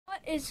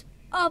is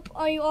up,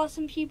 all you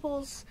awesome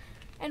peoples,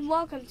 and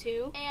welcome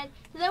to... And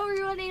hello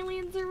everyone,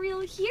 aliens are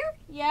real here.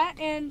 Yeah,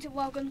 and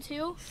welcome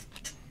to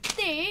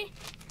the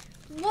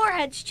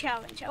Warheads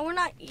challenge. And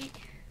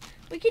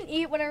we can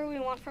eat whatever we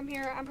want from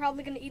here. I'm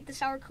probably going to eat the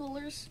sour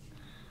coolers.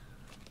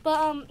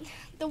 But,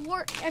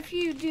 if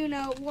you do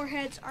know,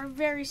 Warheads are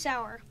very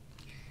sour.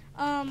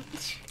 And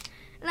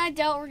I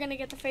doubt we're going to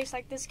get the face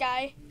like this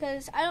guy,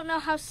 because I don't know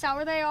how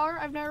sour they are.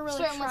 I've never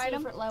really tried them.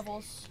 Different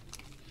levels.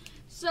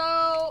 So,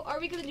 are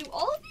we going to do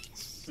all of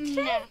these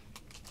today?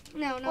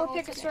 No. Or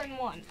pick a certain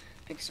one?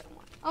 Pick a certain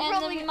one.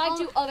 And then we might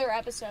do other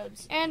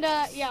episodes. And,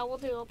 yeah, we'll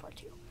do a part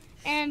 2.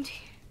 And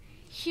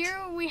here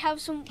we have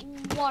some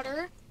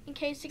water, in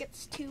case it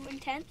gets too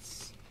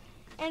intense.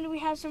 And we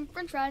have some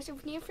french fries,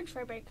 if we need a french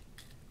fry break.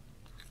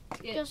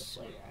 Yeah.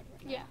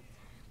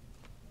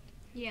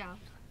 Yeah.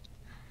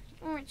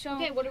 Alright, so...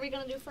 Okay, what are we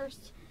going to do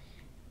first?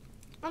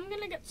 I'm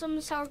going to get some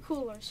sour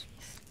coolers.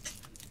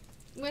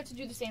 We have to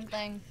do the same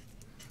thing.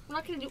 We're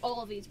not going to do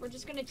all of these. We're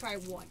just going to try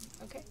one,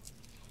 okay?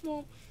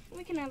 Well,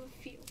 we can have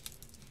a few.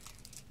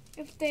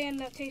 If they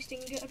end up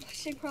tasting good,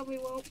 which they probably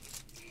won't.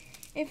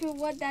 If it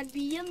would, that'd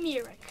be a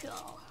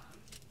miracle.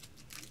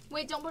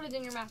 Wait, don't put it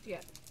in your mouth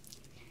yet.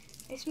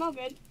 They smell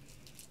good.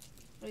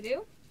 They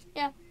do?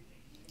 Yeah.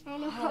 I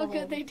don't know how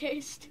good they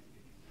taste.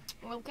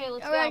 Okay,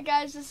 let's go. Alright,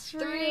 guys, this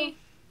is 3,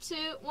 2,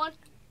 1.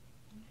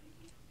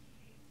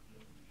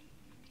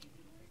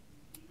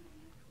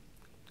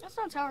 That's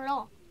not sour at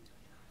all.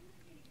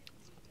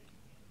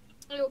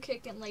 It'll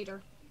kick in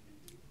later.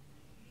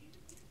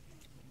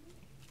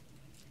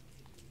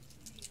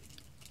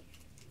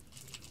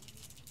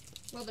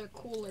 Well, they're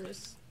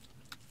coolers.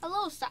 A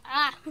little sour.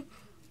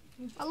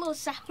 A little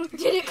sour.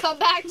 Did it come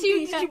back to you?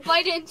 Yeah. Did you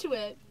bite into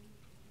it?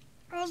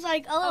 I was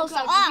like, a little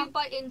sour. Did you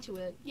bite into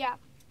it? Yeah.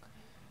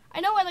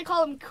 I know why they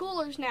call them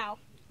coolers now.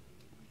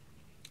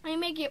 They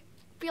make it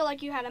feel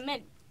like you had a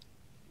mint.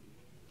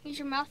 Makes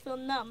your mouth feel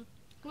numb.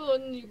 Oh,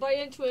 and you bite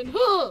into it.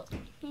 Huh!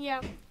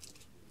 Yeah.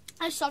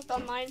 I sucked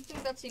on mine. I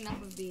think that's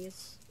enough of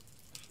these.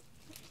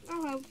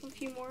 I'll have a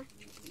few more.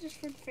 Just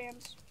for the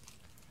fans.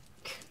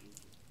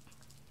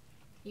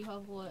 You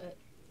have what?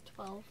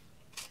 12?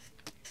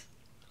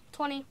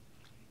 20.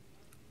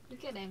 You're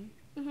kidding.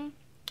 20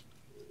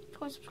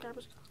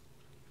 subscribers.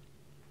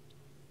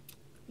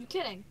 You're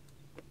kidding.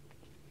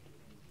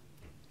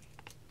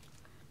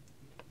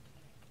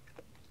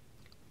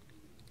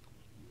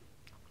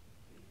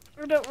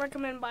 I don't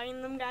recommend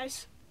buying them,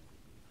 guys.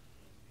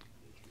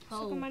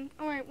 Oh.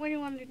 Alright, what do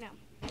you want to do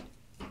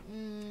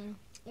now?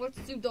 Let's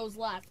do those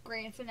last.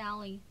 Grand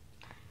finale.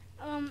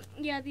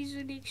 Yeah, these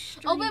are the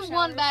extreme Open sours.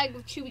 one bag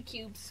of chewy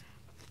cubes.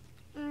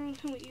 Can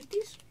we eat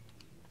these?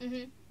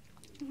 You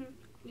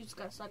just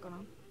gotta suck on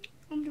them.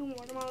 I'm doing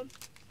watermelon.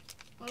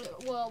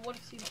 Well, what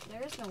if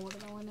there is no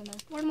watermelon in there?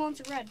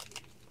 Watermelons are red.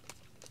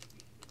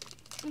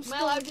 Am I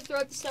allowed to throw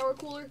out the sour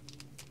cooler?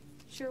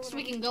 Sure. So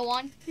we can go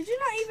on? Did you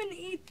not even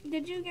eat?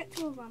 Did you get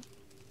 2 of them?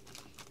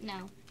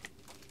 No.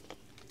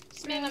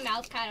 Just made my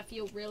mouth kind of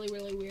feel really,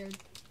 really weird.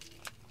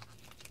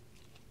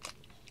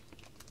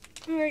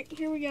 Alright,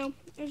 here we go.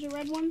 There's a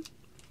red one,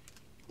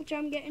 which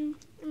I'm getting.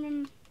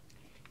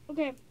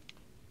 Okay.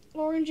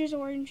 Orange is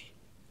orange.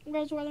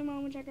 Red's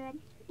watermelon, which I grabbed.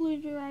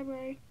 Blue's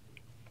raspberry.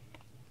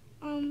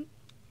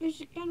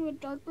 There's kind of a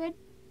dark red.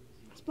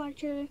 It's black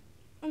cherry.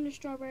 And there's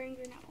strawberry and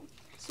green apple.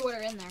 So what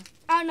are in there?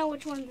 I don't know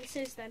which one this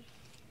is then.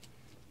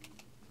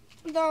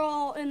 They're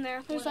all in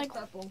there. There's like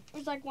purple.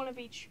 There's like one of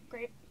each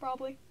grape,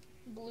 probably.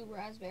 Blue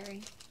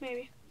raspberry.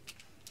 Maybe.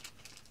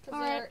 Because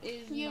there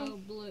is no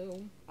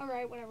blue.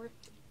 Alright, whatever.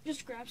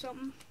 Just grab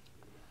something.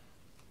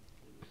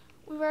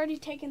 We've already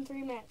taken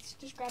 3 minutes.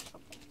 Just grab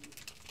something.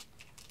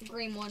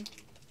 Green one.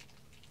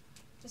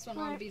 This one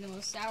ought to be the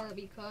most sour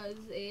because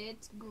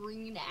it's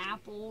green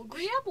apple.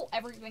 Green apple,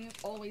 everything is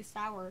always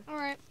sour.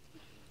 Alright.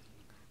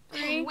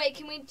 Wait,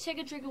 can we take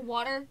a drink of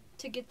water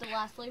to get the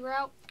last flavor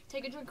out?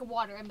 Take a drink of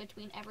water in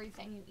between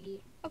everything you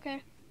eat.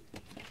 Okay.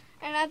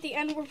 And at the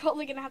end, we're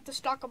probably going to have to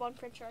stock up on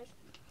french fries.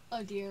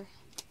 Oh, dear.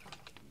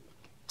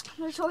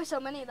 There's always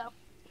so many, though.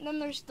 And then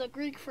there's the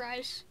Greek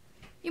fries.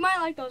 You might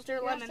like those. They're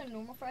lemon. The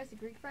normal fries, the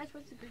Greek fries?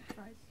 What's the Greek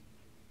fries?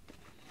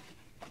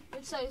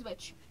 Which side is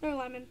which? They're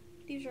lemon.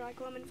 These are like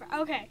lemon fries.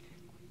 Okay.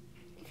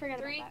 Forget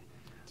about that.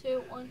 3,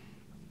 2, 1.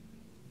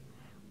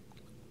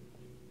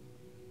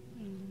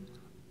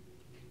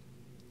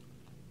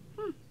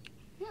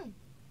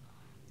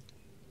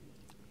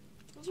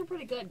 Those are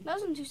pretty good. That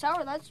wasn't too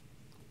sour. That's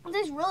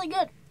really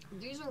good.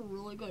 These are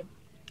really good.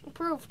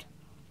 Approved.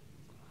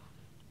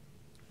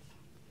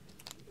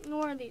 And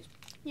what are these?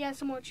 Yeah,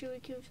 some more chewy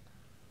cubes.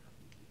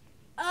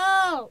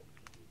 Oh,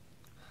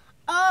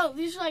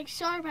 these are like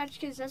Sour Patch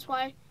Kids. That's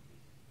why.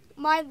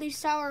 Mildly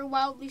sour,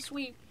 wildly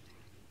sweet.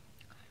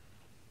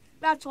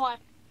 That's why.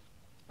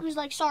 It was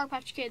like Sour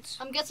Patch Kids.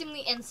 I'm guessing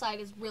the inside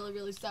is really,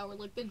 really sour.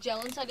 Like the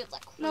gel inside is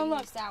like No, really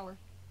look. sour.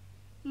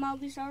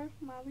 Mildly sour,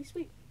 mildly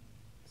sweet.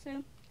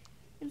 So,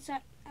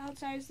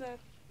 outside is the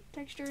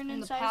texture and And the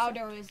inside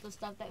powder is the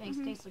stuff that makes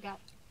it taste like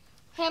that.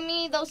 Hand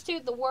me those two,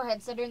 the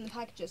Warheads that are in the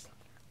packages.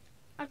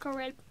 Aqua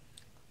Red.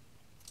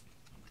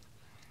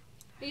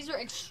 These are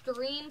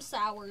extreme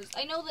sours.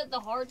 I know that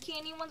the hard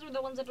candy ones are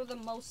the ones that are the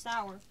most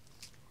sour.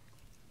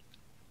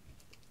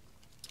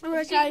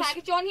 Alright, See the guys.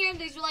 package on here?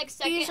 These are like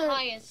second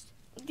highest.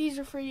 These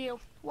are for you.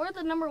 What are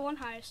the number one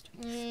highest?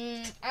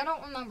 I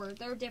don't remember.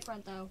 They're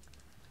different though.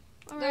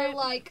 Alright.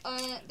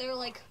 They're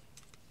like.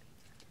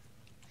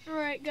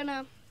 Alright,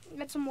 gonna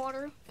get some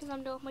water because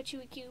I'm done with my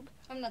chewy cube.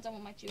 I'm not done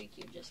with my chewy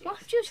cube just yet. Well,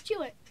 just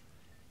chew it.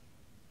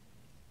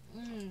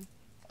 This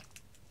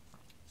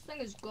thing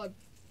is good.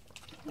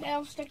 They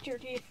don't stick to your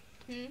teeth.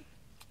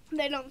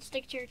 They don't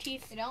stick to your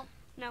teeth. They don't?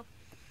 No.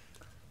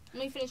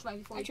 Let me finish mine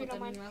before you put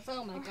them in your mouth.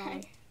 Oh my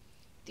god.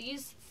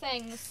 These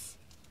things.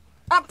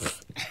 Up.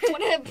 What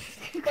did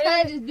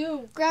I just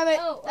do? Grab it.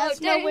 Oh, That's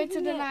oh, no way to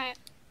deny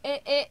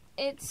it.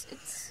 It's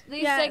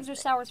these things are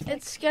sour.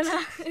 This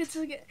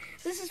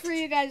is for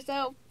you guys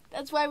though.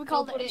 That's why we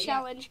called it a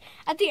challenge. Yeah.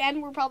 At the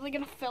end, we're probably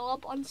gonna fill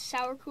up on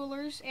sour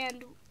coolers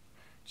and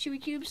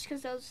chewy cubes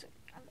because those,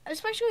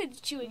 especially the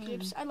chewy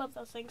cubes, I love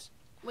those things.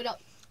 Wait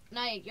up,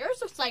 Naya, yours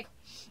looks like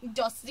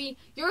dusty.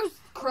 Yours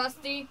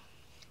crusty.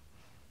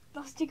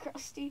 Dusty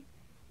crusty.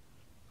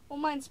 Well,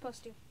 mine's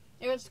supposed to.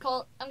 Yours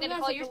called. I'm gonna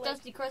call yours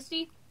dusty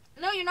crusty.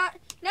 No, you're not.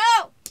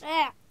 No.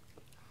 Yeah.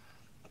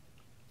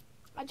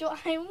 I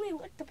only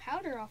licked the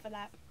powder off of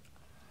that.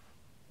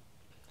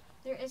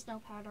 There is no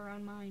powder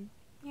on mine.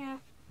 Yeah,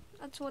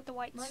 that's what the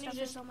white stuff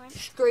is on mine.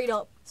 Straight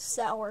up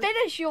sour.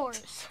 Finish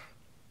yours.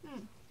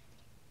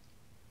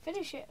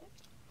 Finish it.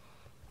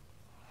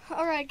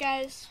 Alright,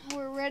 guys.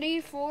 We're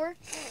ready for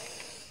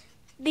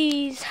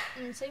these.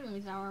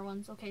 Insanely sour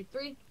ones. Okay,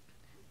 3,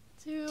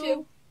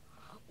 2,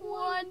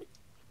 1.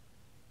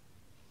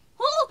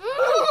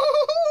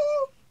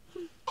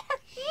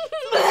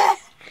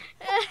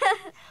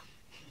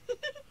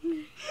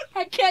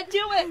 I can't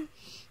do it.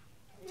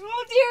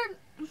 Oh, dear.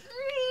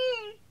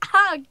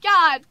 Oh,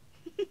 God.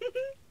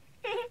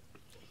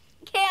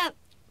 Can't.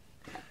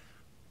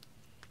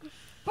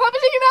 Pop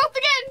it in your mouth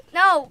again.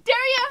 No.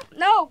 Dare ya?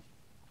 No.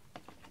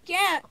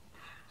 Can't.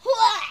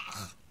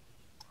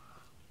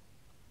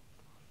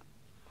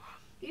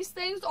 These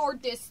things are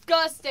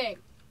disgusting.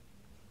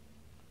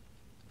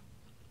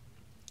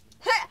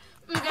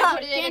 I'm gonna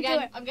put it in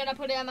again. I'm gonna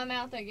put it in my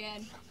mouth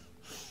again.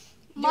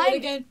 Do it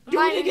again. Do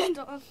it again.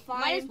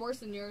 Mine is worse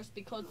than yours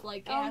because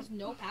like it has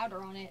no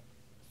powder on it.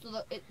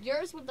 So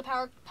yours with the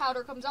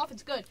powder comes off,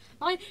 it's good.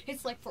 Mine,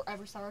 it's like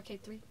forever sour. Okay,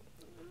 3,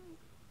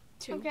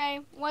 2.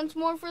 Okay, once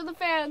more for the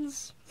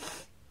fans.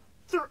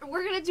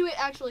 We're gonna do it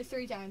actually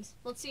 3 times.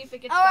 Let's see if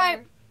it gets better.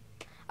 better.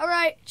 All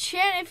right,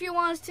 chant if you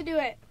want us to do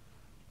it.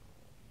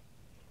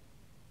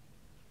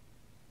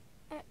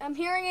 I'm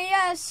hearing a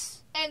yes.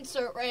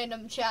 Insert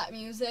random chat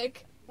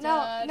music. No,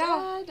 I'm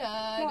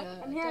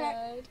hearing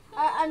it.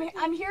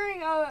 I'm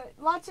hearing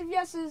lots of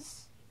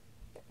yeses.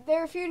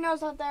 There are a few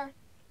no's out there.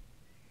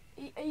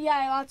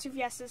 Yeah, lots of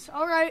yeses.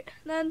 All right,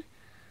 then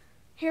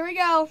here we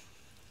go.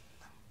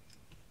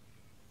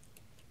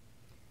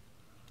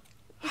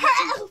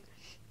 Help!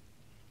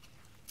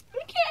 We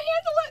can't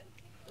handle it.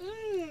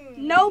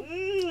 Nope.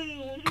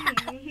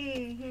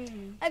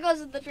 That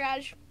goes in the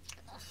trash.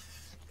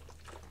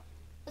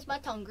 Is my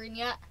tongue green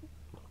yet?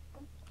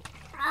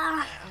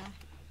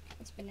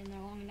 It's been in there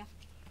long enough.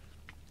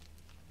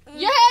 Yay!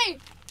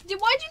 Why'd you throw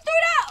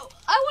it out?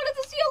 I wanted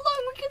to see how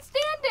long we could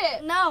stand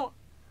it. No.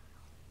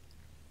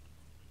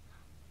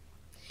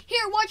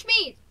 Here, watch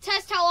me.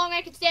 Test how long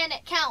I can stand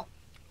it. Count.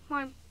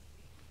 Fine.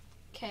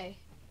 Okay.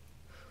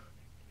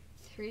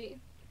 3,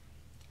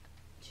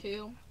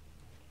 2.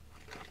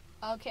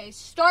 Okay,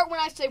 start when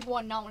I say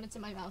 1, not when it's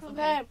in my mouth.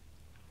 Okay.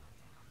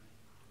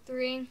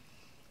 3,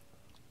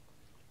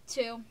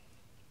 2,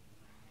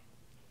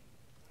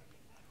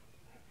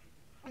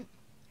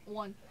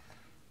 1.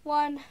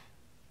 1,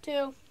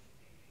 2,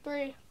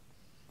 3,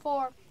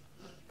 4,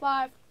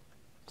 5,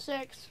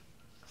 6,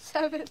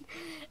 7,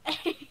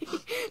 8,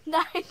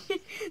 9,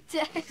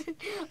 10,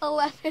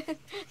 11,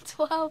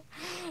 12,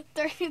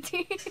 13,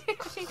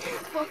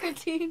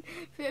 14,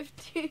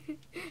 15,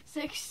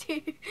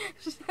 16,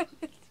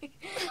 17,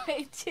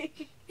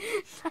 18,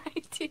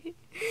 19,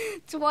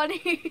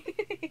 20,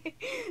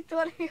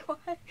 21,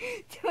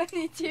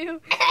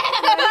 22,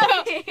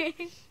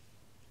 23.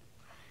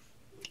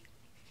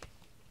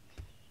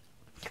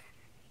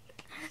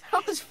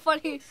 That was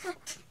funny.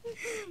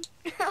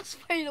 That was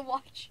funny to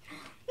watch.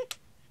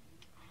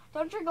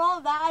 Don't drink all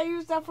of that. I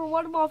used that for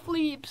one of my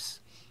fleeps.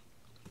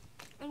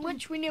 In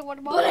which we need one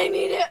of my. But I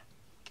need it.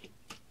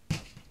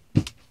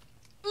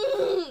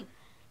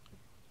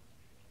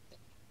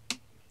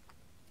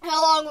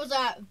 How long was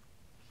that?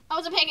 I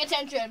wasn't paying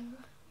attention.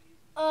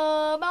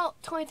 About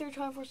 23,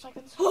 24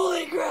 seconds.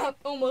 Holy crap!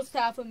 Almost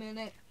half a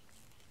minute.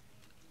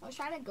 I was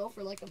trying to go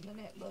for like a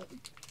minute, but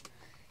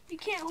you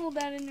can't hold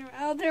that in your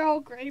mouth. They're all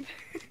grape.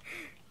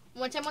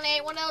 One time when I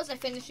ate one of those, I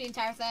finished the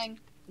entire thing.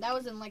 That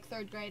was in like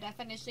 3rd grade. I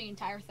finished the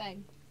entire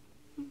thing.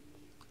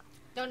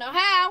 Don't know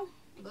how,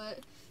 but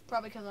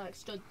probably because I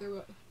stood through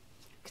it.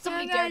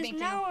 Somebody dared me to.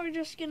 Now we're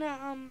just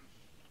gonna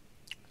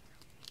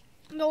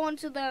go on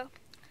to the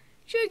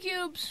chew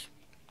cubes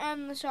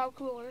and the sour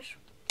coolers.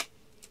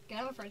 Can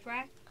I have a french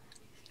fry?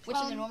 Which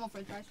is the normal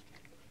french fries?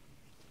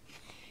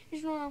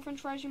 These normal french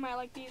fries, you might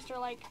like these. They're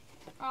like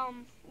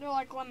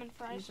lemon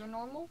fries. These are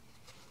normal?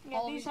 Yeah,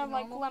 all these have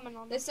like lemon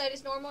on them. This side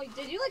is normal.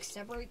 Did you like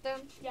separate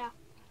them? Yeah.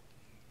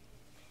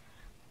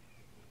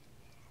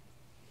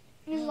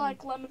 These are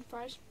like lemon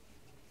fries.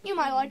 You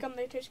might like them.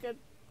 They taste good.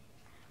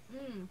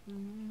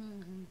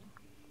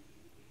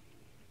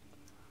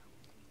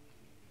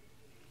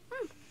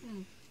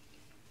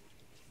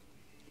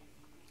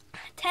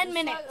 10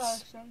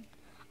 minutes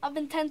of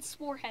intense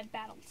warhead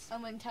battles.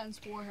 Intense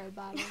warhead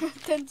battles.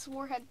 Intense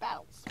warhead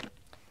battles.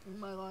 Oh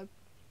my god.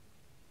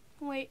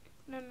 Wait,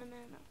 no.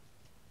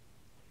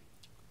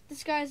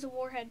 This guy is a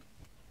warhead.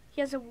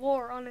 He has a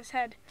war on his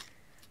head.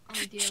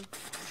 Oh dear.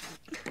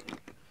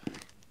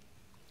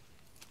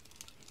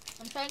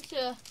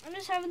 I'm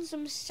just having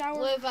some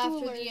sour live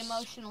coolers. After the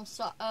emotional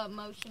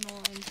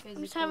and physical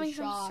I'm just having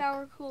shock. Some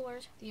sour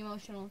coolers. The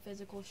emotional and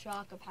physical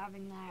shock of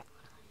having that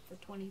for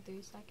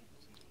 23 seconds.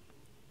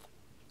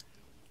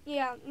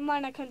 Yeah,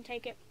 mine I couldn't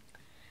take it.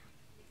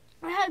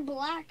 I had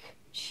black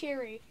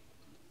cherry.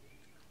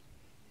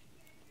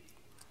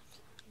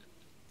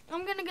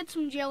 I'm gonna get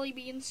some jelly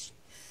beans.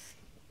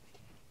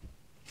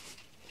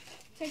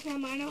 Take my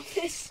mind off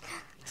this.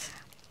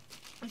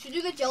 We should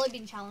do the jelly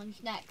bean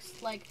challenge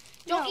next. Like,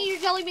 don't eat your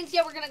jelly beans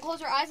yet. We're going to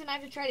close our eyes and I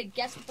have to try to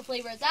guess what the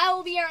flavor is. That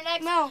will be our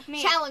next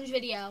challenge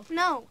video.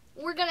 No.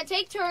 We're going to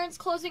take turns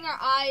closing our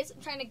eyes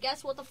and trying to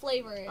guess what the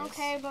flavor is.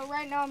 Okay, but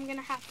right now I'm going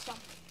to have some.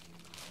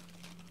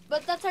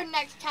 But that's our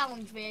next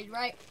challenge vid,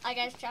 right? I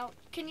guess challenge.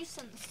 Can you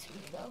send this to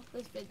me, though?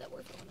 This vid that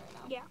we're filming right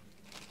now.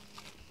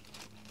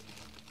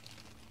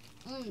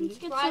 Yeah. These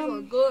fries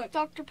are good.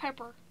 Dr.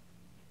 Pepper.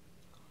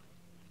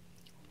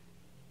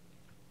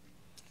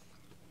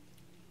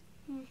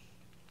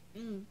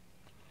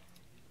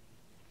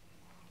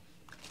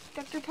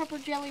 Dr. Pepper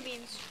jelly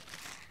beans.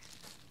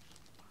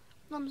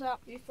 Thumbs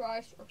up. These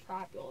fries are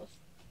fabulous.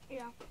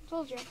 Yeah,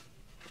 told you.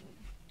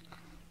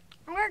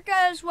 Alright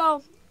guys,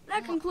 well,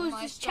 that concludes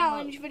this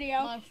challenge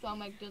video. My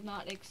stomach does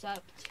not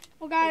accept.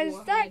 Well guys,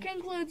 that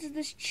concludes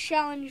this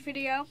challenge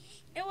video.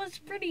 It was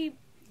pretty,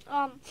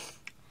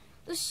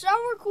 the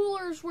sour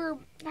coolers were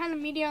kind of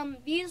medium.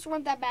 These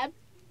weren't that bad.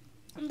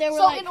 They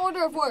were in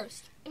order of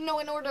worst. No,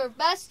 in order of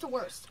best to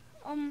worst.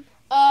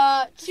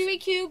 Chewy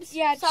cubes,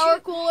 sour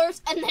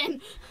coolers, and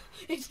then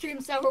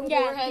extreme sour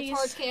warheads,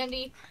 hard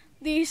candy.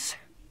 These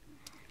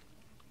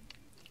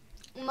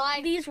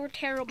were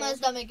terrible. My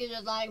stomach is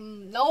just like,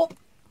 nope.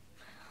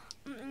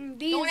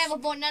 These, don't ever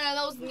put none of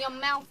those in your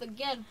mouth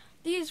again.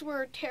 These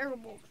were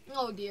terrible.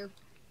 Oh dear.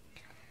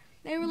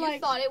 They were you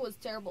thought it was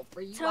terrible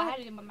for you. I had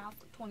it in my mouth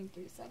for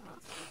 23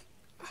 seconds.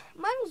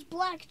 Mine was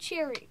black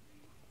cherry.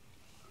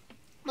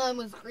 Mine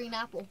was green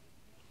apple.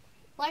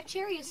 Black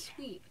cherry is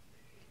sweet.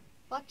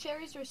 Black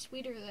cherries are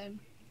sweeter than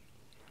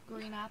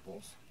green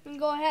apples. And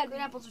go ahead.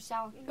 Green apples are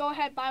sour. Go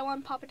ahead, buy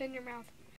one, pop it in your mouth.